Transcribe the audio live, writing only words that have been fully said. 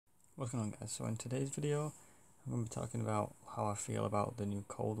What's going on, guys? So in today's video I'm going to be talking about how I feel about the new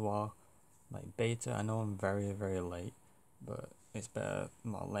Cold War beta. I know I'm very late, but it's better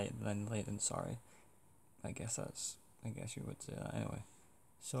more late than sorry. I guess you would say that anyway.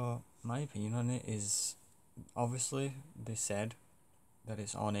 So my opinion on it is, obviously they said that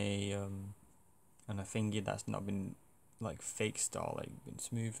it's on a thingy that's not been fixed or been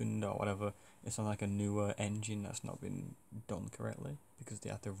smoothened or whatever. It's on a newer engine that's not been done correctly because they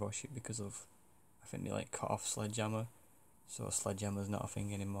had to rush it because of, I think they cut off Sledgehammer, so Sledgehammer's not a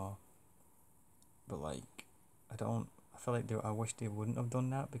thing anymore. But I feel like I wish they wouldn't have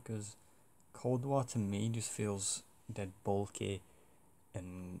done that, because Cold War to me just feels dead bulky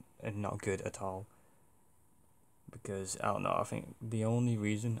and not good at all. Because I don't know, I think the only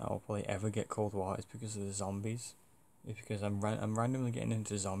reason I'll probably ever get Cold War is because of the zombies. It's because I'm randomly getting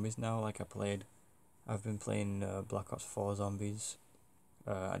into zombies now. I've been playing Black Ops 4 Zombies,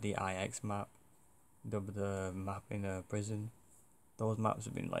 the IX map, the map in a prison. Those maps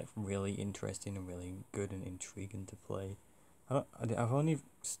have been really interesting and really good and intriguing to play. I've only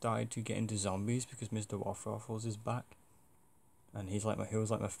started to get into zombies because Mr. Waffles is back, and he was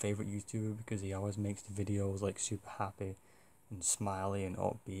my favorite YouTuber because he always makes the videos super happy and smiley and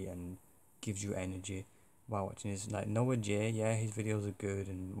upbeat and gives you energy while watching his Noah J. Yeah, his videos are good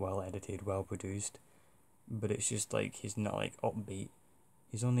and well edited, well produced, but it's just he's not upbeat.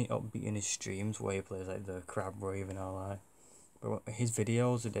 He's only upbeat in his streams where he plays the crab rave and all that. But his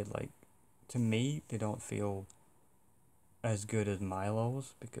videos to me, they don't feel as good as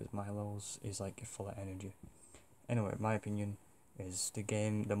Milo's, because Milo's is full of energy. Anyway, my opinion is the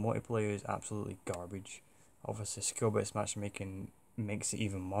multiplayer is absolutely garbage. Obviously, skill-based matchmaking makes it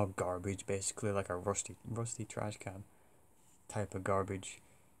even more garbage, basically like a rusty trash can type of garbage.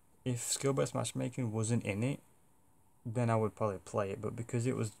 If skill-based matchmaking wasn't in it, then I would probably play it, but because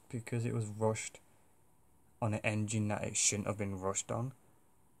it was rushed on an engine that it shouldn't have been rushed on,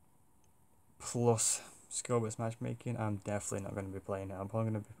 plus skill-based matchmaking, I'm definitely not going to be playing it. I'm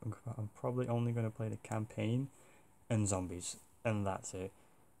probably only going to play the campaign and zombies, and that's it.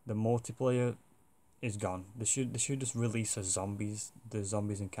 The multiplayer is gone. They should just release the zombies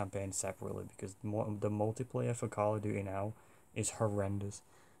and campaign separately, because the multiplayer for Call of Duty now is horrendous.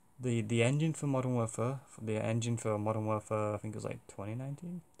 The engine for Modern Warfare, I think it was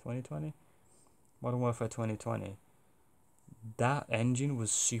 2019, 2020, Modern Warfare 2020. That engine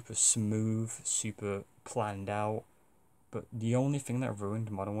was super smooth, super planned out, but the only thing that ruined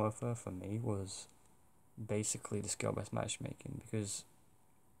Modern Warfare for me was basically the skill-based matchmaking, because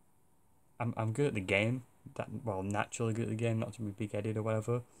I'm good at the game, naturally good at the game, not to be big-headed or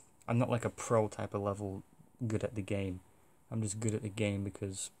whatever. I'm not a pro type of level good at the game. I'm just good at the game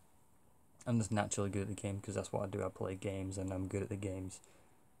because I'm just naturally good at the game, because that's what I do. I play games and I'm good at the games.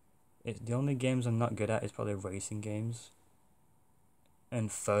 The only games I'm not good at is probably racing games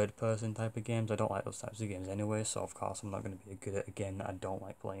and third person type of games. I don't like those types of games anyway, so of course I'm not going to be good at a game that I don't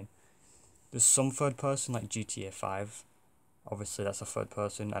like playing. There's some third person like GTA 5. Obviously that's a third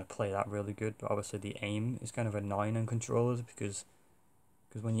person, I'd play that really good, but obviously the aim is kind of annoying on controllers, because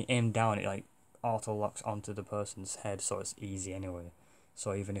when you aim down it auto locks onto the person's head, so it's easy anyway.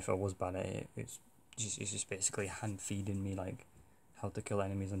 So even if I was bad at it, it's just basically hand feeding me how to kill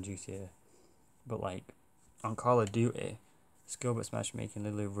enemies on GTA. But on Call of Duty, skill-based matchmaking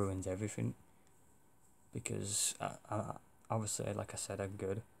literally ruins everything, because obviously, like I said, I'm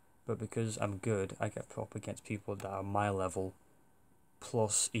good, but because I'm good, I get put up against people that are my level,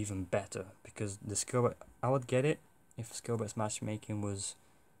 plus even better, because I would get it if skill-based matchmaking was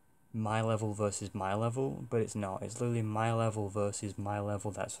my level versus my level, but it's not. It's literally my level versus my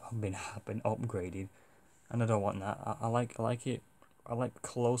level that's been upgraded, and I don't want that. I like it. I like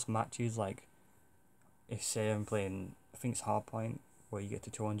close matches, if say I'm playing, I think it's Hardpoint, where you get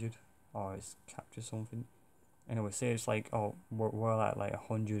to 200, or it's capture something. Anyway, say it's we're at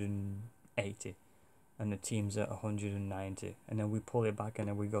 180, and the team's at 190, and then we pull it back and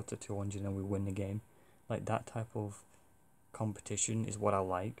then we go to 200 and we win the game. That type of competition is what I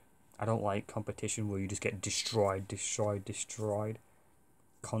like. I don't like competition where you just get destroyed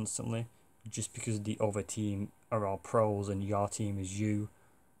constantly, just because the other team are all pros and your team is you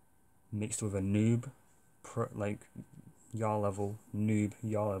mixed with a noob, your level, noob,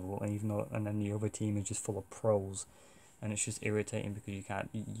 your level, and then the other team is just full of pros, and it's just irritating because you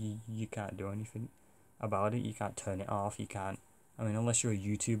can't do anything about it. You can't turn it off. You can't. I mean, unless you're a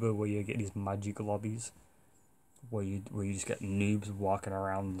YouTuber where you get these magic lobbies where you just get noobs walking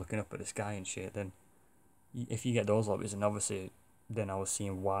around looking up at the sky and shit, then if you get those lobbies, then obviously then I was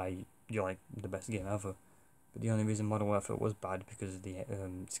seeing why you're the best game ever. But the only reason Modern Warfare was bad because of the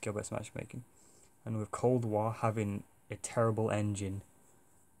skill-based matchmaking. And with Cold War having a terrible engine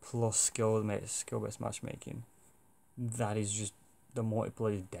plus skill-based matchmaking, that is just, the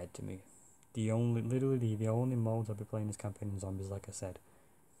multiplayer is dead to me. Literally the only modes I'll be playing is campaign and zombies, like I said.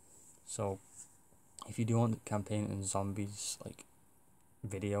 So if you do want the campaign and zombies like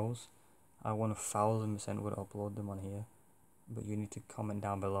videos, I 1000% would upload them on here. But you need to comment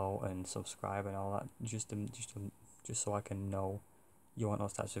down below and subscribe and all that, just so I can know you want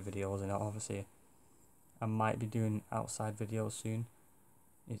those types of videos. And obviously I might be doing outside videos soon.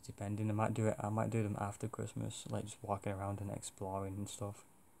 It's depending. I might do them after Christmas, like just walking around and exploring and stuff.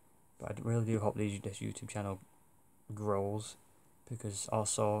 But I really do hope this YouTube channel grows, because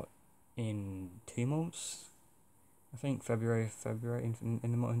also in 2 months, I think February in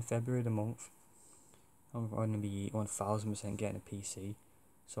February the month, I'm going to be 1000% getting a PC,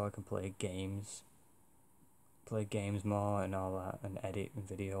 so I can play games more and all that, and edit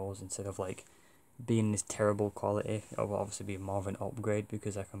videos instead of like being this terrible quality. It will obviously be more of an upgrade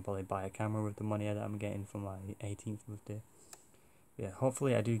because I can probably buy a camera with the money that I'm getting from my 18th birthday. Yeah,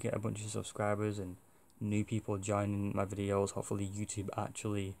 hopefully I do get a bunch of subscribers and new people joining my videos. Hopefully YouTube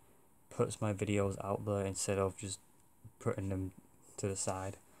actually puts my videos out there instead of just putting them to the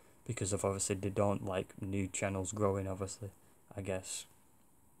side, because of obviously they don't like new channels growing, obviously, I guess,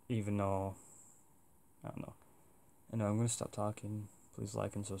 even though, I don't know. Anyway, I'm going to stop talking. Please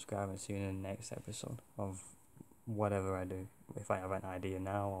like and subscribe, and see you in the next episode of whatever I do, if I have an idea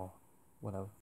now or whatever.